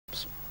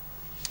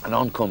And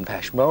on come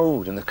Depeche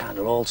Mode, and they kind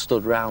of all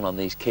stood round on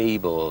these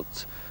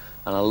keyboards.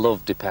 And I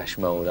loved Depeche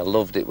Mode. I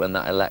loved it when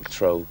that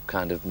electro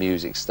kind of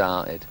music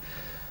started.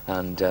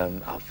 And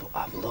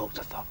I've looked,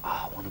 I thought,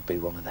 oh, I want to be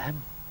one of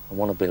them. I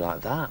want to be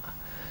like that.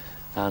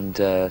 And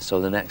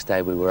so the next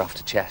day we were off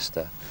to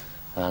Chester,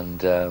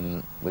 and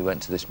we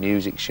went to this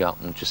music shop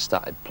and just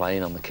started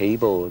playing on the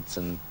keyboards.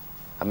 And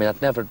I mean,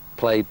 I'd never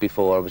played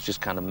before. I was just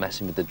kind of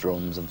messing with the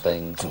drums and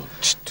things.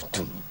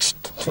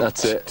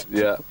 That's it,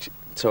 yeah.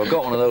 So I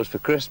got one of those for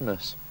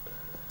Christmas.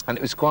 And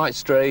it was quite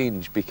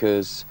strange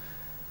because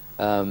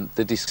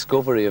the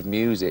discovery of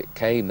music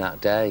came that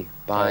day.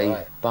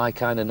 By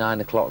kind of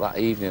 9 o'clock that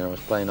evening, I was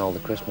playing all the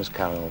Christmas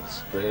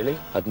carols. Really?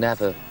 I'd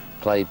never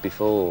played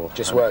before.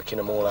 Just working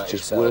them all out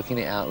Just yourself. working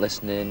it out,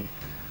 listening,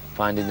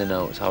 finding the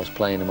notes. I was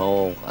playing them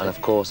all. And of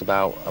course,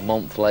 about a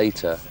month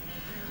later,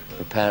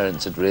 my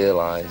parents had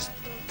realised,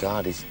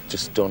 God, he's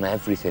just done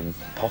everything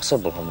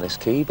possible on this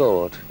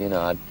keyboard. You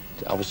know,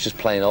 I was just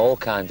playing all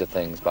kinds of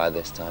things by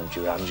this time,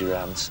 Duran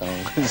Duran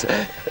songs.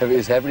 It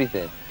was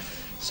everything.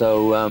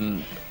 So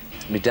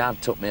my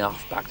dad took me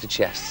off back to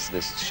Chester,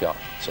 this shop,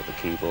 took the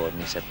keyboard,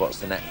 and he said, what's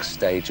the next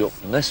stage up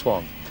from this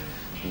one?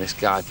 And this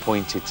guy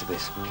pointed to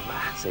this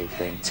massive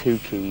thing, 2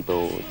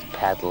 keyboards,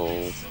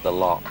 pedals, the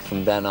lot.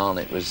 From then on,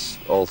 it was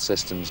all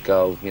systems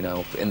go. You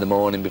know, in the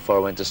morning before I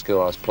went to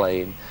school, I was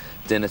playing.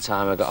 Dinner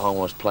time, I got home,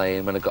 I was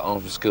playing. When I got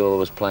home from school, I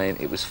was playing.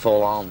 It was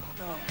full on.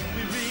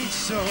 We reach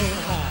so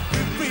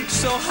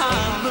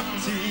high, look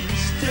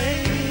each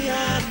day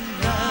and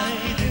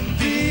night in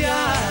the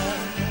eye.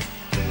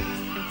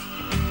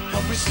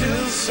 Are we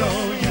still so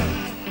young,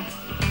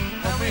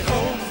 and we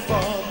hope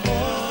for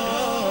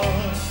more?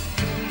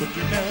 But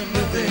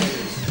remember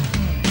this,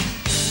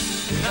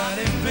 we're not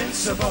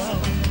invincible.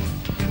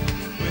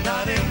 We're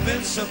not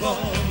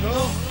invincible,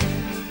 no.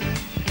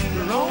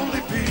 We're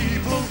only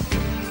people.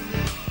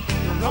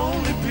 We're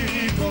only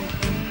people.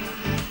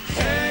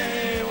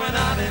 Hey, we're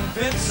not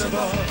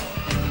invincible.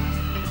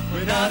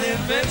 We're not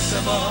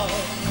invincible.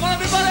 Come on,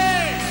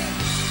 everybody!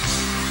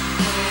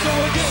 So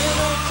we're getting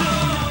on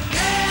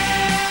together.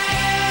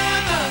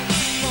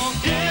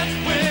 Forget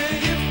where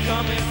you're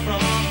coming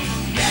from.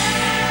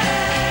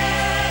 Never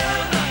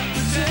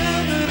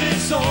pretend that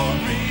it's all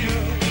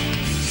real.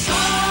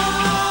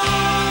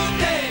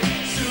 Someday,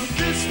 soon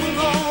this will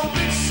all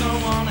be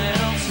someone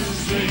else's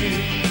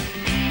dream.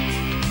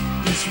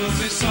 This will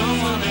be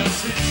someone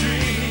else's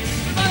dream.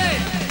 Everybody!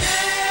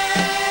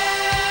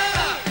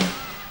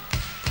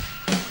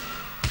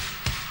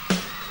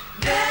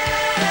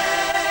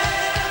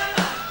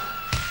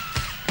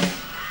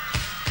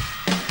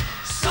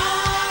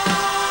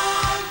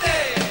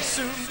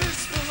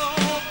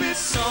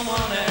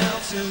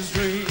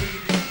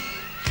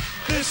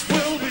 This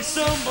will be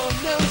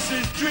someone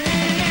else's dream.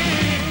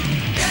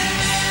 Yeah.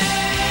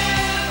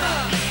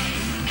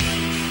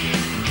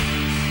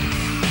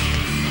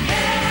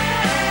 Yeah.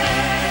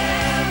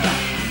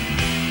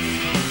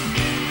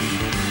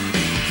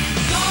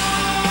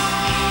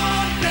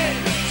 Someday,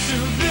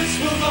 soon this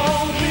will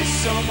all be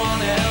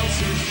someone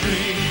else's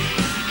dream.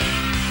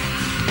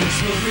 This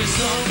will be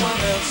someone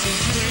else's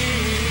dream.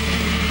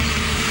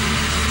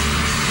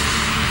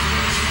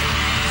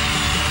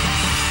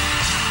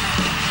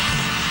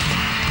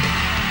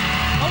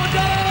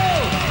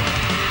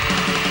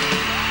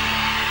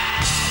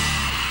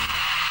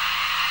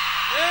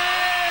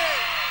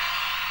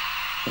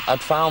 I'd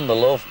found the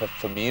love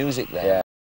for music there. Yeah.